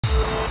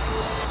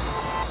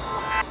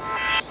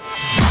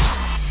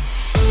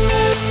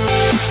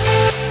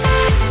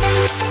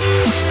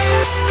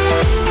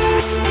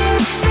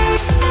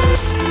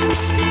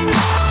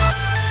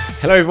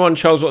Hello everyone,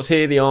 Charles Watts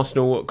here, the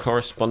Arsenal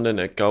correspondent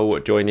at Goal,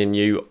 joining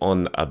you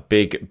on a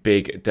big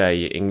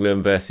day.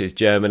 England versus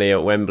Germany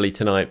at Wembley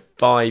tonight,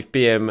 5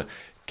 PM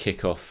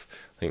kickoff.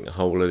 I think the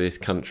whole of this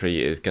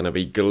country is going to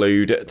be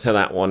glued to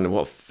that one.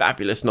 What a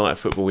fabulous night of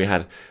football we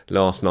had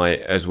last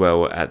night as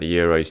well at the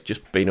Euros.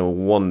 Just been a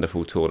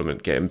wonderful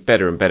tournament, getting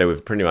better and better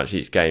with pretty much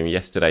each game.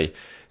 Yesterday,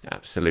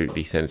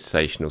 absolutely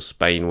sensational.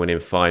 Spain winning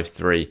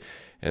 5-3.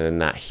 And then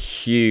that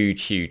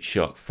huge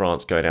shock,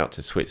 France going out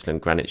to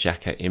Switzerland. Granit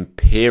Xhaka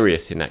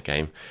imperious in that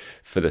game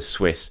for the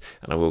Swiss.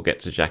 And I will get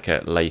to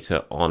Xhaka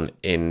later on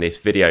in this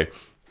video.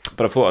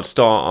 But I thought I'd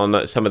start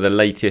on some of the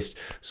latest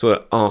sort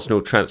of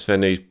Arsenal transfer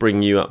news,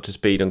 bring you up to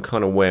speed on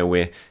kind of where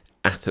we're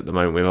at the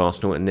moment with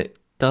Arsenal. And it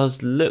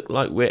does look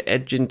like we're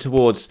edging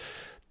towards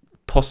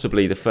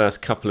possibly the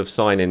first couple of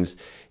signings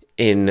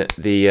in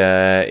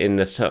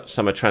the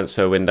summer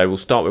transfer window. We'll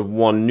start with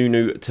one,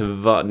 Nuno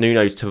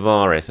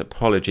Tavares.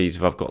 Apologies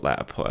if I've got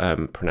that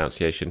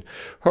pronunciation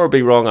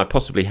horribly wrong. I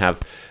possibly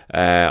have.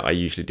 I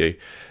usually do.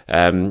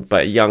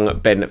 But young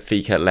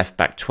Benfica left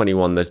back,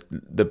 21,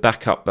 the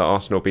backup that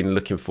Arsenal have been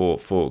looking for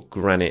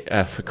Granit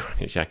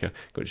Xhaka.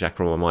 Got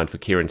Xhaka on my mind for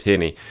Kieran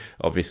Tierney,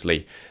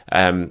 obviously.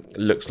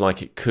 Looks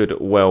like it could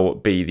well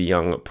be the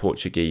young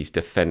Portuguese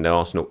defender.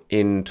 Arsenal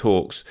in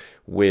talks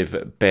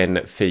with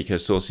Benfica.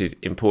 Sources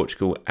in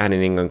Portugal and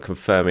in England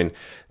confirming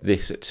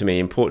this to me.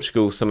 In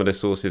Portugal, some of the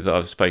sources that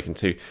I've spoken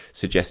to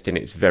suggesting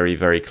it's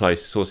very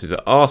close. Sources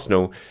at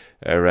Arsenal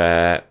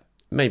are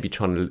maybe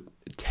trying to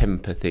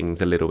temper things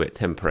a little bit,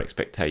 temper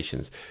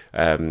expectations,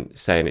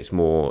 saying it's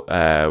more,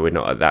 we're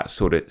not at that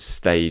sort of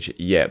stage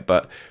yet.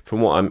 But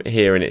from what I'm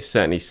hearing, it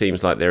certainly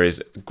seems like there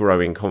is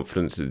growing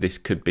confidence that this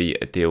could be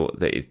a deal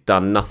that is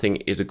done. Nothing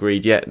is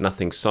agreed yet,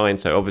 nothing signed,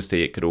 so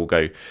obviously it could all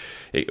go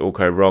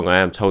wrong. I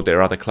am told there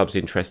are other clubs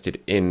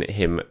interested in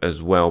him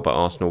as well, but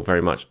Arsenal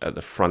very much at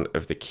the front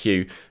of the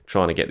queue,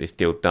 trying to get this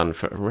deal done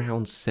for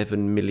around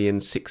 7 million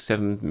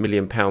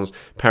pounds.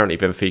 Apparently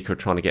Benfica are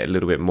trying to get a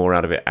little bit more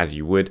out of it, as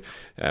you would,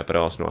 but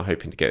Arsenal are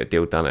hoping to get a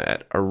deal done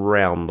at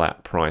around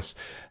that price.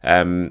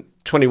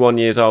 21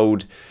 years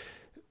old.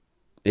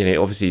 You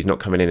know, obviously he's not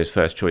coming in as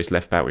first choice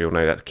left back. We all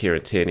know that's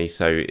Kieran Tierney,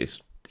 so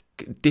it's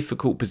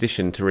difficult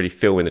position to really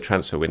fill in the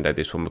transfer window,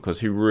 this one, because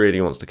who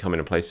really wants to come in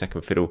and play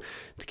second fiddle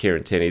to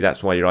Kieran Tierney?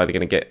 That's why you're either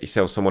going to get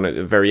yourself someone at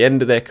the very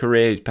end of their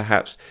career who's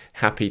perhaps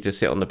happy to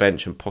sit on the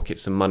bench and pocket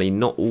some money.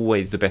 Not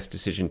always the best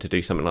decision to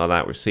do something like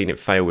that. We've seen it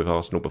fail with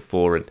Arsenal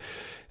before, and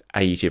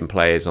aging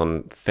players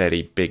on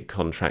fairly big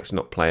contracts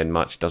not playing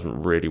much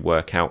doesn't really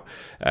work out.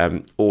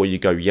 Or you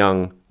go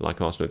young like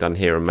Arsenal have done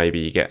here, and maybe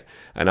you get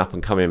an up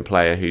and coming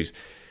player who's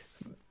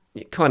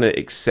kind of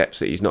accepts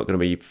that he's not going to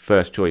be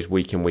first choice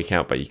week in, week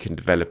out, but you can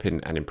develop him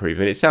and improve.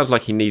 And it sounds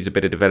like he needs a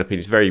bit of developing.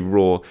 He's very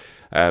raw.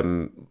 I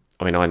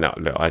mean, I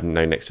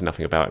know next to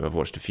nothing about him. I've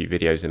watched a few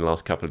videos in the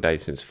last couple of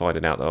days since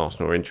finding out that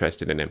Arsenal are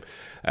interested in him.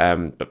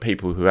 But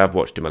people who have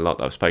watched him a lot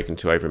that I've spoken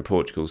to over in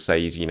Portugal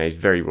say he's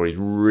very raw. He's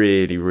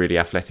really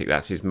athletic.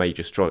 That's his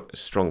major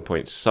strong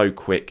point. So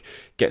quick,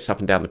 gets up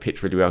and down the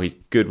pitch really well. He's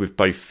good with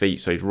both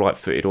feet, so he's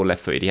right-footed or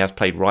left-footed. He has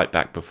played right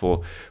back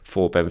before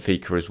for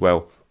Benfica as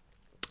well.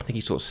 I think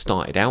he sort of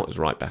started out as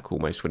right back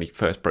almost when he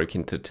first broke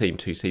into the team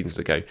 2 seasons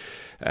ago,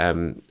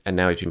 and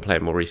now he's been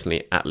playing more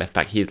recently at left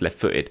back. He is left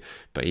footed,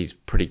 but he's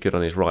pretty good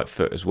on his right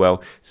foot as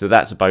well, so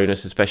that's a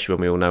bonus, especially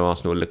when we all know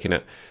Arsenal are looking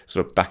at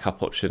sort of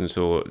backup options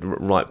or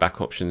right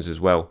back options as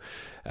well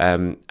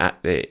in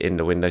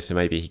the window, so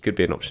maybe he could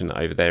be an option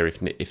over there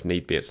if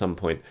need be at some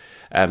point.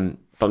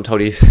 But I'm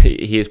told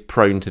he is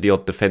prone to the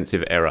odd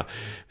defensive error.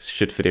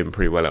 Should fit in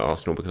pretty well at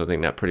Arsenal, because I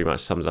think that pretty much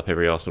sums up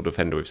every Arsenal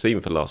defender we've seen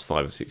for the last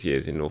 5 or 6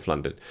 years in North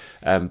London.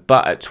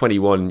 But at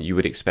 21, you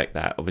would expect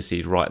that. Obviously,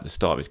 he's right at the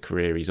start of his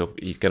career. He's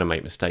going to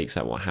make mistakes.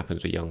 That's what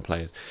happens with young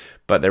players.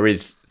 But there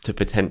is the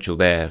potential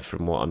there,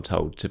 from what I'm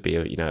told, to be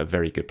a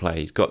very good player.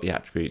 He's got the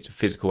attributes,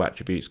 physical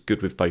attributes,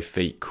 good with both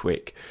feet,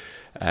 quick.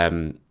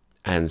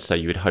 And so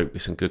you would hope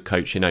with some good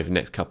coaching over the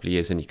next couple of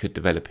years, and you could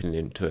develop him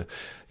into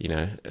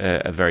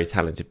a very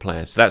talented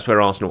player. So that's where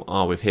Arsenal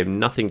are with him.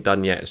 Nothing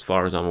done yet as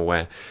far as I'm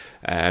aware.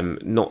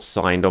 Not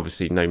signed,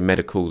 obviously, no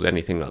medicals,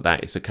 anything like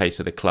that. It's a case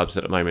of the clubs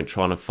at the moment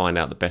trying to find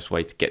out the best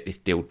way to get this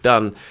deal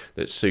done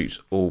that suits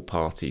all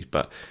parties.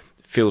 But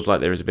it feels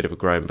like there is a bit of a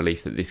growing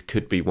belief that this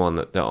could be one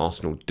that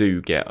Arsenal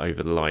do get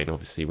over the line.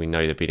 Obviously, we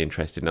know they've been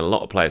interested in a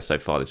lot of players so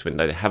far this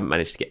window. They haven't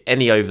managed to get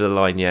any over the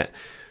line yet.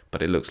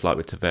 But it looks like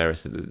with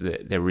Tavares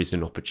that there is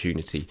an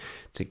opportunity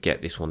to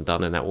get this one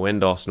done, and that will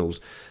end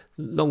Arsenal's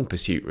long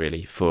pursuit,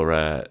 really, for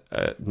a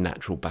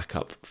natural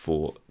backup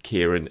for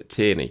Kieran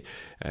Tierney.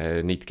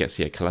 Need to get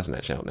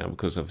Kolasinac out now,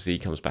 because obviously he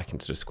comes back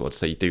into the squad,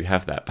 so you do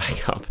have that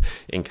backup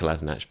in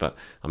Kolasinac, but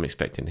I'm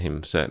expecting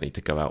him certainly to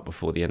go out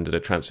before the end of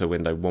the transfer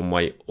window, one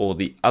way or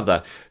the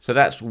other. So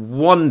that's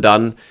one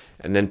done,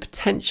 and then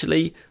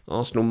potentially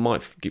Arsenal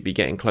might be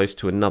getting close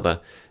to another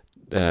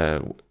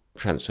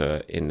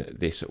transfer in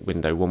this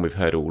window, one we've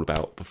heard all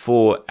about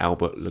before,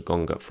 Albert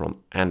Lokonga from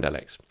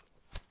Anderlecht.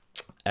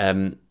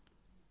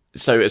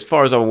 So as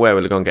far as I'm aware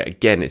with Lokonga,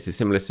 again, it's a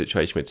similar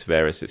situation with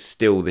Tavares. It's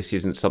still, this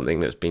isn't something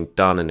that's been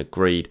done and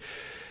agreed,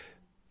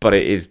 but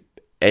it is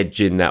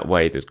edging that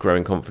way. There's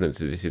growing confidence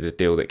that this is a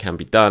deal that can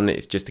be done.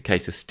 It's just a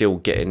case of still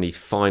getting these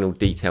final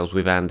details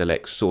with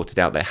Anderlecht sorted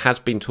out. There has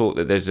been talk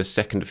that there's a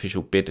second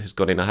official bid has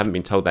gone in. I haven't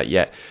been told that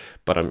yet,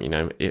 but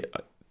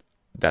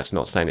that's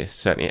not saying it's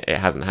certainly it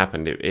hasn't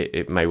happened.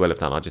 It may well have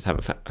done. I just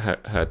haven't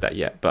heard that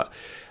yet. But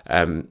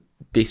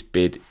this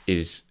bid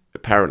is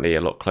apparently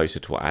a lot closer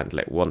to what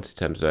Anderlecht wants in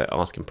terms of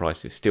asking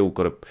price. It's still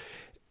got to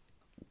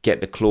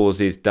get the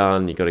clauses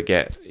done. You've got to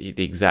get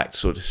the exact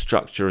sort of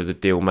structure of the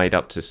deal made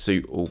up to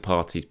suit all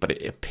parties. But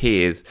it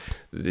appears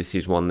that this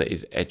is one that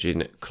is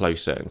edging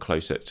closer and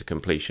closer to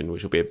completion,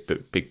 which will be a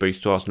big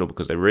boost to Arsenal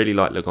because they really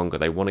like Lokonga.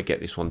 They want to get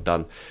this one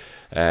done.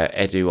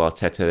 Edu,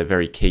 Arteta, they're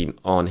very keen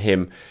on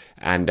him.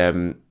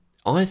 And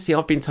honestly,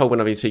 I've been told when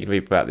I've been speaking to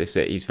people about this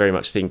that he's very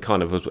much seen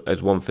kind of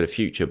as one for the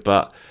future.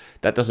 But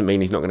that doesn't mean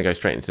he's not going to go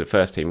straight into the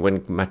first team.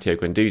 When Matteo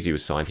Guendouzi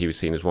was signed, he was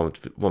seen as one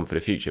for the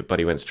future, but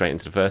he went straight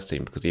into the first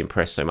team because he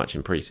impressed so much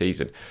in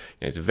pre-season.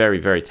 He's a very,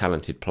 very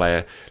talented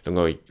player.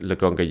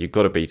 Lokonga, you've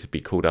got to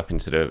be called up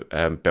into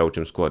the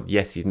Belgium squad.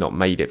 Yes, he's not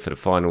made it for the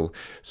final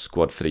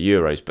squad for the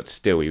Euros, but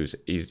still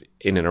he's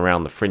in and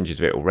around the fringes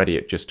of it already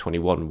at just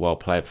 21 while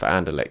playing for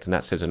Anderlecht, and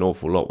that says an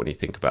awful lot when you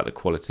think about the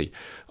quality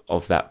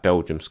of that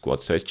Belgium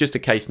squad. So it's just a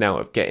case now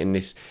of getting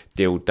this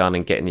deal done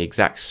and getting the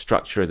exact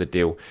structure of the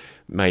deal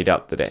made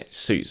up that it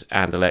suits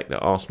Anderlecht, that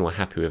Arsenal are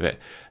happy with it.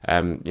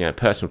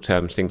 Personal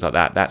terms, things like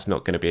that, that's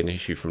not going to be an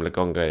issue from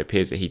Lokonga. It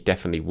appears that he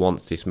definitely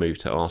wants this move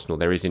to Arsenal.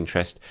 There is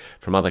interest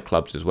from other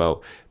clubs as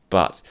well,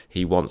 but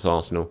he wants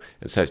Arsenal,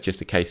 and so it's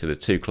just a case of the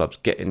two clubs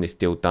getting this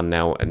deal done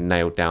now and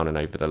nailed down and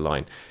over the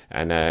line.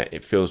 And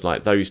it feels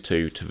like those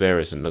two,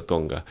 Tavares and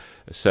Lokonga,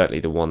 are certainly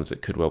the ones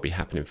that could well be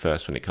happening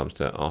first when it comes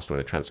to Arsenal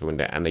in the transfer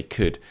window, and they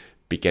could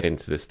be getting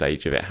to the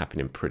stage of it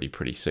happening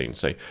pretty soon.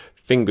 So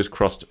fingers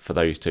crossed for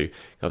those two.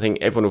 I think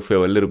everyone will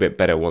feel a little bit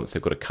better once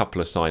they've got a couple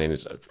of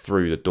signings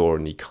through the door,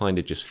 and you kind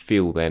of just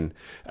feel then,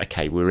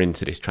 okay, we're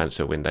into this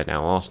transfer window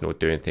now. Arsenal are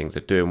doing things,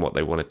 they're doing what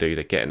they want to do,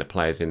 they're getting the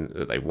players in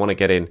that they want to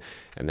get in,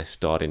 and they're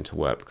starting to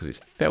work, because it's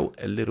felt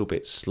a little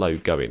bit slow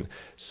going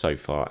so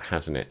far,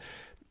 hasn't it?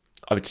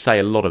 I would say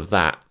a lot of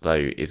that,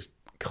 though, is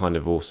kind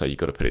of also, you've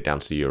got to put it down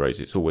to the Euros.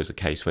 It's always a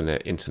case when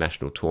the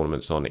international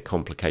tournament's on, it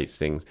complicates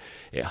things,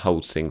 it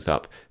holds things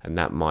up, and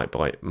that might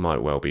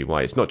well be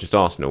why. It's not just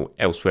Arsenal,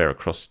 elsewhere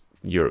across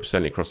Europe,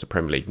 certainly across the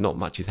Premier League, not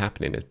much is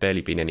happening. There's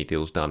barely been any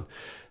deals done,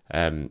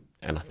 and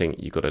I think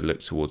you've got to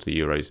look towards the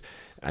Euros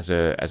as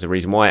a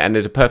reason why. And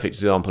there's a perfect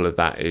example of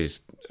that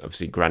is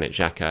obviously Granit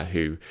Xhaka,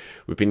 who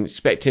we've been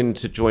expecting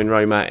to join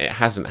Roma. It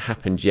hasn't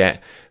happened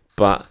yet,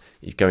 but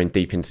he's going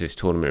deep into this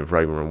tournament of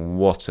Roma, and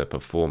what a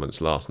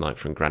performance last night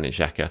from Granit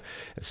Xhaka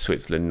as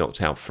Switzerland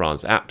knocked out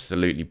France.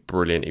 Absolutely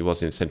brilliant. He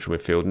was in central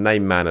midfield,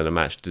 named man of the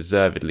match,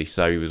 deservedly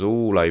so. He was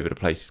all over the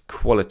place,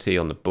 quality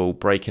on the ball,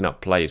 breaking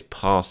up players,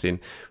 passing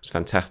was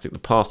fantastic. The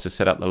pass to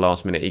set up the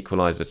last minute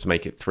equaliser to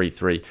make it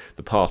 3-3.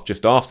 The pass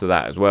just after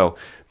that as well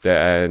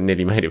that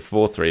nearly made it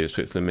 4-3.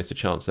 Switzerland missed a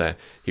chance there.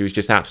 He was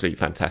just absolutely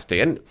fantastic.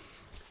 And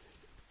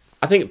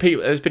I think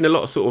there's been a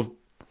lot of sort of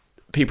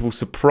people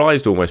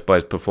surprised almost by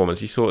his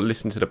performance. You sort of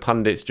listened to the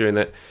pundits during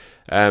that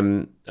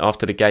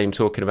after the game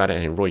talking about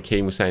it, and Roy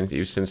Keane was saying he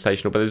was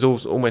sensational, but there's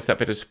also almost that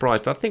bit of surprise.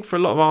 But I think for a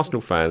lot of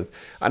Arsenal fans,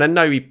 and I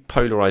know he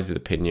polarises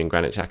opinion,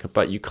 Granit Xhaka,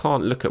 but you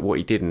can't look at what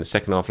he did in the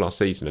second half last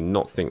season and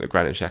not think that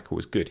Granit Xhaka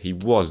was good. He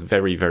was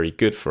very, very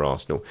good for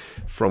Arsenal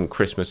from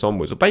Christmas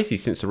onwards, or basically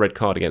since the red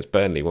card against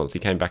Burnley. Once he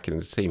came back in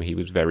the team, he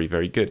was very,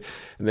 very good.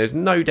 And there's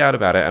no doubt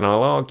about it, and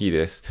I'll argue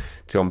this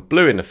till I'm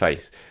blue in the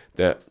face,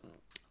 that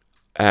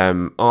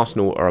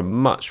Arsenal are a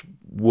much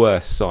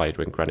worse side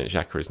when Granit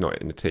Xhaka is not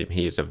in the team.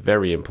 He is a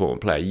very important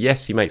player.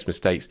 Yes, he makes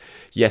mistakes.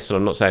 Yes, and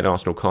I'm not saying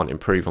Arsenal can't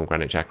improve on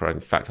Granit Xhaka. In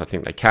fact, I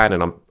think they can,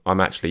 and I'm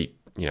actually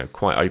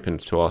quite open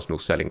to Arsenal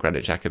selling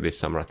Granit Xhaka this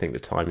summer. I think the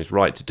time is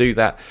right to do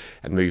that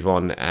and move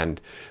on and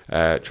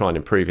try and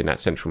improve in that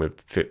central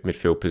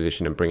midfield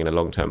position and bring in a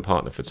long-term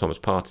partner for Thomas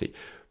Partey.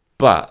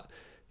 But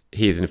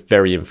he is a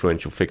very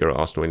influential figure at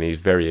Arsenal, and he's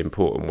very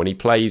important. When he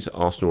plays,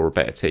 Arsenal are a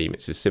better team.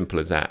 It's as simple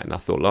as that. And I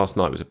thought last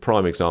night was a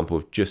prime example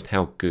of just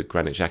how good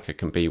Granit Xhaka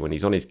can be when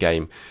he's on his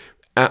game,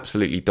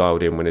 absolutely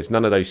dialed in, when there's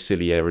none of those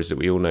silly errors that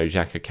we all know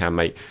Xhaka can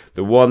make.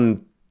 The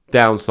one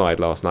downside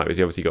last night was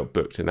he obviously got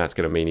booked, and that's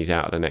going to mean he's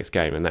out of the next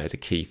game, and that is a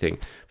key thing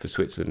for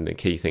Switzerland, a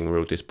key thing,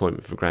 real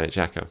disappointment for Granit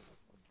Xhaka.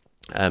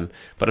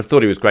 But I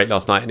thought he was great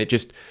last night, and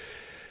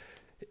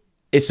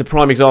it's a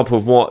prime example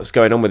of what's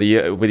going on with the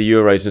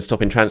Euros and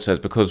stopping transfers,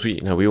 because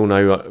we all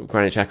know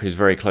Granit Xhaka is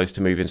very close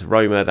to moving to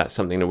Roma. That's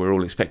something that we're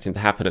all expecting to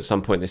happen at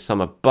some point this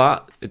summer,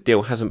 but the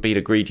deal hasn't been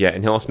agreed yet,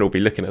 and Arsenal will be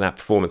looking at that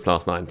performance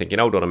last night and thinking,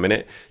 hold on a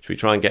minute, should we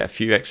try and get a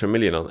few extra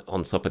million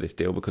on top of this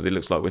deal, because it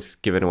looks like we're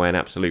giving away an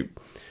absolute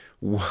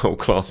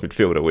world-class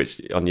midfielder,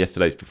 which on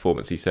yesterday's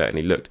performance he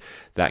certainly looked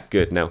that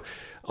good. Now,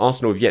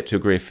 Arsenal have yet to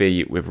agree a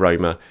fee with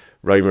Roma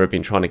Roma have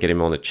been trying to get him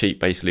on a cheap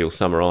basically all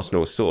summer.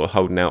 Arsenal are sort of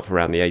holding out for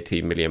around the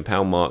 £18 million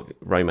mark.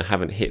 Roma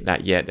haven't hit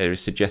that yet. There are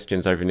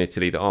suggestions over in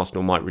Italy that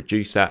Arsenal might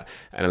reduce that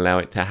and allow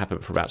it to happen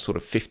for about sort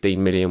of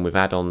 15 million with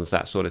add-ons,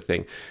 that sort of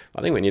thing.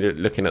 I think when you're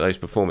looking at those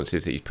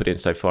performances that he's put in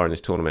so far in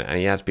this tournament, and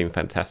he has been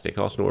fantastic,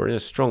 Arsenal are in a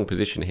strong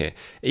position here.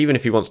 Even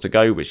if he wants to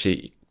go, which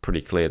he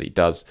pretty clearly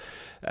does,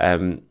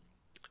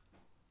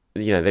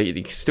 you know,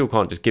 they still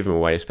can't just give him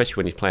away, especially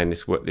when he's playing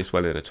this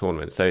well in a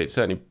tournament. So it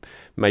certainly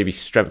maybe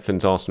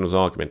strengthens Arsenal's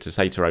argument to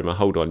say to Roma,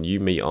 hold on, you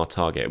meet our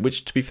target,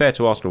 which, to be fair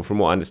to Arsenal, from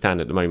what I understand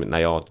at the moment,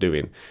 they are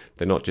doing.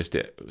 They're not just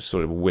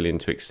sort of willing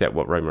to accept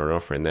what Roma are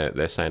offering.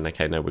 They're saying,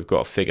 okay, no, we've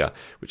got a figure,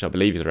 which I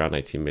believe is around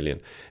 18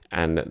 million,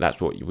 and that's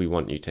what we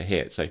want you to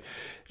hit. So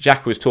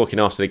Xhaka was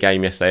talking after the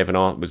game yesterday, the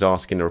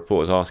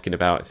reporter was asking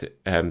about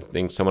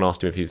things. Someone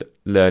asked him if he's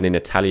learning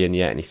Italian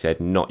yet, and he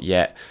said, not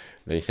yet.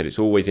 Then he said, it's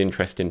always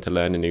interesting to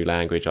learn a new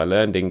language. I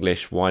learned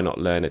English. Why not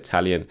learn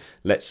Italian?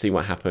 Let's see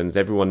what happens.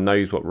 Everyone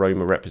knows what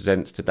Roma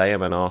represents. Today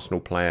I'm an Arsenal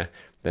player.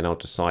 Then I'll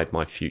decide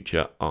my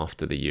future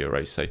after the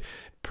Euros. So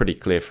pretty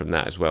clear from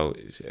that as well.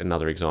 It's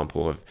another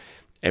example of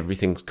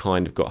everything's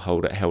kind of got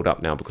held up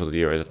now because of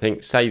the Euros. I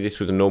think, say this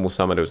was a normal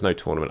summer, there was no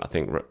tournament, I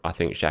think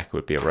Xhaka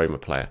would be a Roma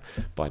player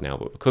by now.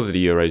 But because of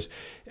the Euros,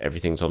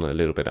 everything's on a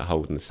little bit of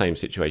hold. And the same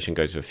situation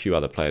goes for a few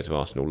other players of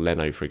Arsenal.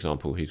 Leno, for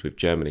example, who's with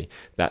Germany.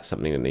 That's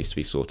something that needs to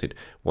be sorted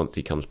once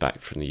he comes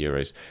back from the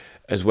Euros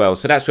as well.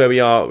 So that's where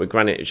we are with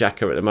Granit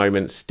Xhaka at the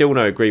moment. Still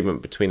no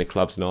agreement between the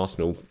clubs, and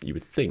Arsenal, you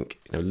would think,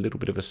 a little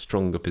bit of a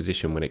stronger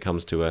position when it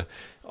comes to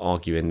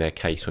arguing their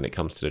case when it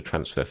comes to the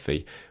transfer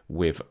fee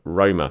with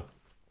Roma.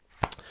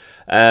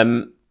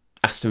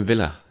 Aston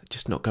Villa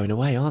just not going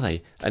away, are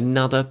they?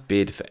 Another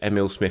bid for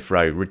Emile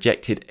Smith-Rowe,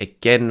 rejected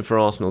again for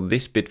Arsenal.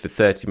 This bid for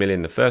 30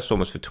 million. The first one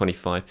was for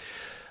 25.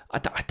 I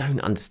don't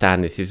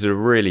understand this. This is a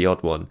really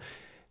odd one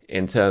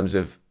in terms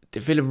of,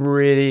 did Villa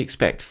really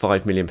expect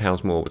 £5 million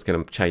more was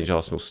going to change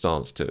Arsenal's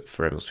stance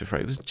for Emile Smith-Rowe?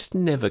 It was just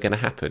never going to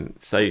happen.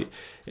 So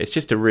it's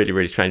just a really,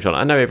 really strange one.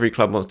 I know every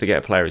club wants to get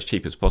a player as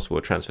cheap as possible,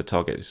 a transfer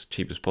target as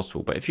cheap as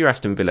possible. But if you're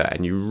Aston Villa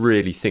and you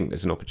really think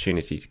there's an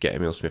opportunity to get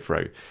Emile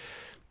Smith-Rowe,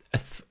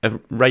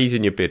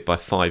 raising your bid by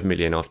 5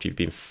 million after you've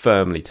been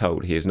firmly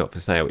told he is not for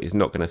sale is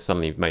not going to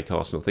suddenly make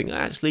Arsenal think,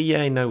 actually,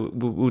 yeah, no,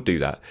 we'll do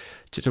that.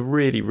 Just a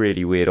really,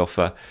 really weird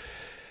offer.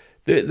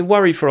 The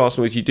worry for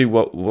Arsenal is you do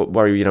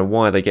worry,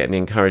 why are they getting the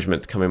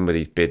encouragement to come in with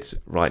these bids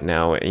right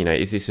now?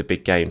 Is this a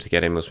big game to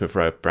get Emile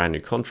Smith-Rowe a brand new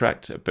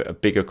contract, a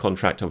bigger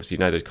contract? Obviously,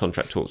 those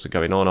contract talks are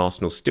going on.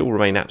 Arsenal still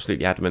remain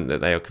absolutely adamant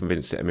that they are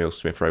convinced that Emile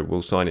Smith-Rowe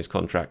will sign his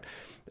contract.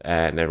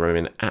 And they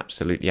remain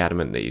absolutely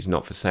adamant that he's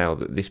not for sale,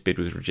 that this bid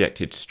was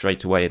rejected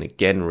straight away, and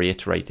again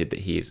reiterated that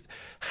he is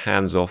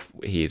hands off.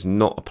 He is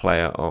not a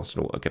player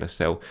Arsenal are going to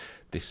sell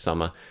this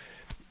summer.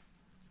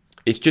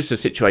 It's just a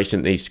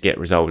situation that needs to get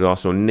resolved.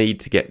 Arsenal need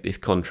to get this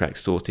contract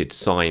sorted,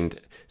 signed,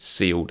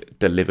 sealed,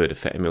 delivered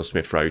for Emile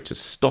Smith-Rowe to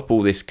stop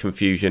all this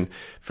confusion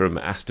from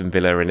Aston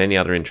Villa and any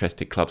other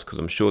interested clubs, because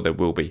I'm sure there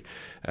will be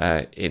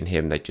in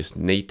him. They just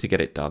need to get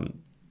it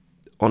done.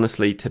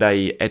 Honestly,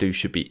 today Edu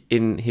should be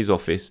in his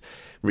office.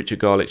 Richard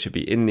Garlick should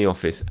be in the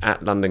office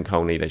at London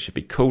Colney. They should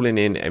be calling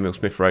in Emile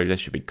Smith-Rowe. They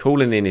should be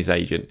calling in his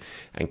agent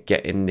and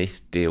getting this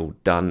deal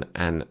done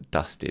and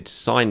dusted.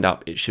 Signed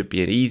up. It should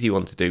be an easy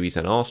one to do. He's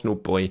an Arsenal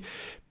boy.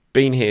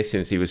 Been here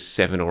since he was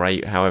 7 or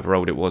 8, however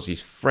old it was.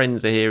 His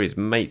friends are here. His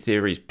mates are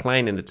here. He's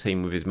playing in the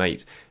team with his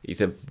mates.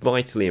 He's a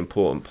vitally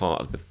important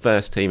part of the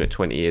first team at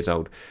 20 years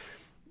old.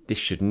 This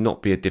should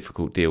not be a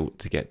difficult deal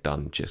to get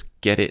done. Just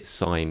get it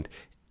signed.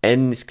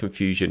 End this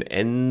confusion,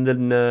 end the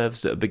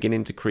nerves that are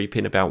beginning to creep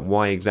in about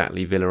why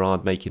exactly Villa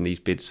are making these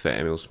bids for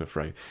Emile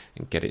Smith-Rowe,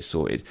 and get it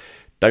sorted.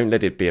 Don't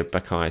let it be a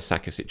Bukayo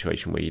Saka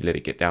situation where you let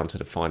it get down to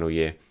the final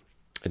year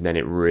and then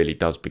it really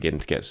does begin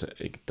to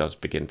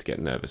get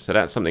nervous. So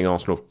that's something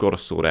Arsenal have got to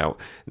sort out,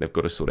 and they've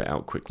got to sort it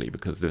out quickly,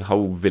 because the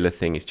whole Villa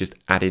thing is just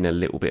adding a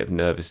little bit of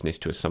nervousness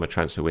to a summer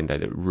transfer window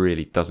that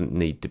really doesn't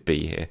need to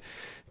be here.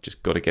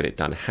 Just got to get it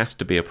done. It has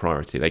to be a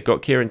priority. They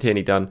got Kieran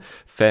Tierney done.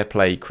 Fair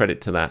play, credit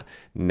to that.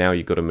 Now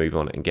you've got to move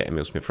on and get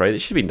Emile Smith-Rowe. It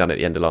should have been done at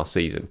the end of last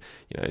season.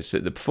 So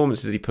the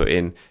performances he put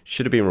in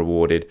should have been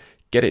rewarded.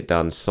 Get it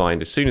done,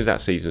 signed as soon as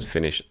that season's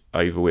finished,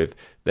 over with.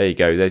 There you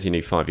go. There's your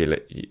new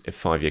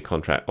five-year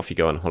contract. Off you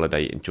go on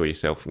holiday, enjoy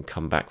yourself, and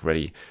come back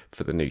ready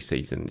for the new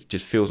season. It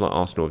just feels like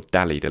Arsenal have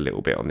dallied a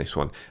little bit on this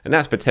one, and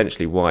that's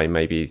potentially why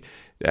maybe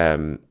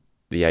the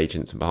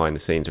agents and behind the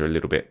scenes are a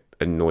little bit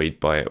annoyed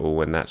by it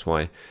all, and that's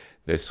why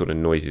there's sort of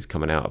noises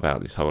coming out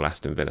about this whole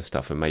Aston Villa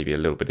stuff, and maybe a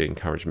little bit of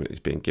encouragement is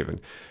being given.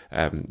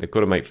 They've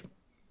got to make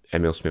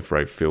Emile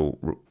Smith-Rowe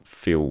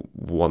feel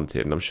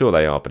wanted, and I'm sure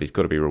they are, but he's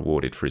got to be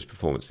rewarded for his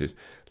performances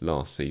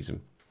last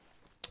season.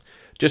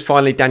 Just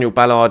finally, Daniel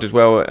Ballard as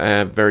well,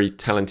 a very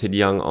talented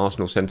young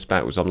Arsenal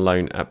centre-back, was on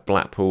loan at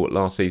Blackpool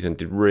last season,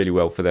 did really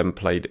well for them,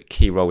 played a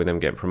key role in them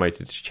getting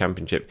promoted to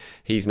Championship.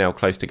 He's now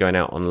close to going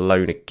out on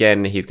loan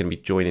again. He's going to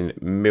be joining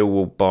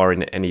Millwall,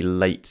 barring any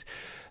late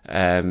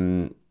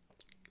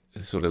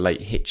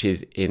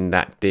hitches in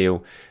that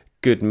deal.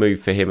 good move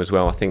for him as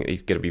well. I think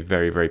he's going to be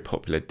very, very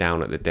popular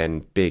down at the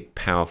Den. Big,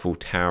 powerful,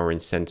 towering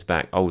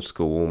centre-back, old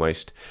school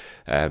almost.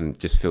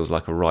 Just feels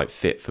like a right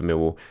fit for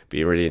Millwall.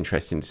 Be really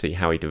interesting to see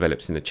how he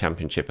develops in the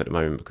Championship at the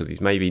moment, because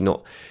he's maybe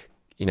not,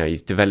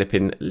 he's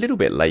developing a little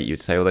bit late,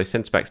 you'd say, although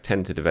centre-backs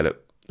tend to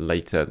develop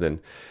later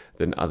than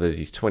others.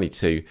 He's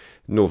 22,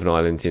 Northern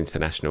Ireland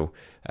international.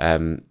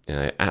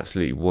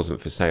 Absolutely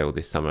wasn't for sale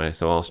this summer.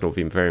 So Arsenal have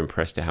been very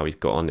impressed at how he's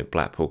got on at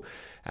Blackpool.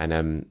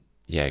 And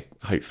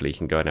hopefully he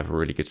can go and have a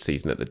really good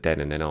season at the Den,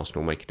 and then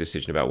Arsenal make a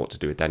decision about what to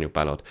do with Daniel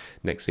Ballard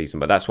next season.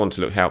 But that's one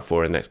to look out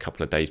for in the next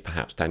couple of days.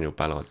 Perhaps Daniel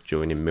Ballard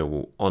joining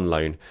Millwall on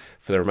loan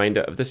for the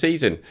remainder of the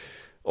season.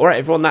 All right,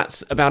 everyone,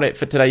 that's about it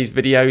for today's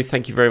video.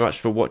 Thank you very much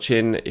for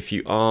watching. If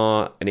you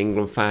are an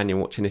England fan, you're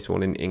watching this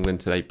one in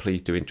England today,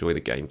 please do enjoy the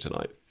game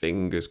tonight.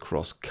 Fingers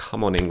crossed.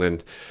 Come on,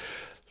 England.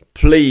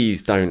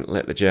 Please don't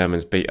let the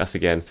Germans beat us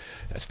again,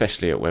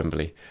 especially at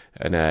Wembley.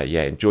 And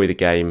enjoy the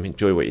game,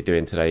 enjoy what you're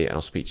doing today, and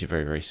I'll speak to you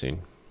very, very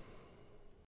soon.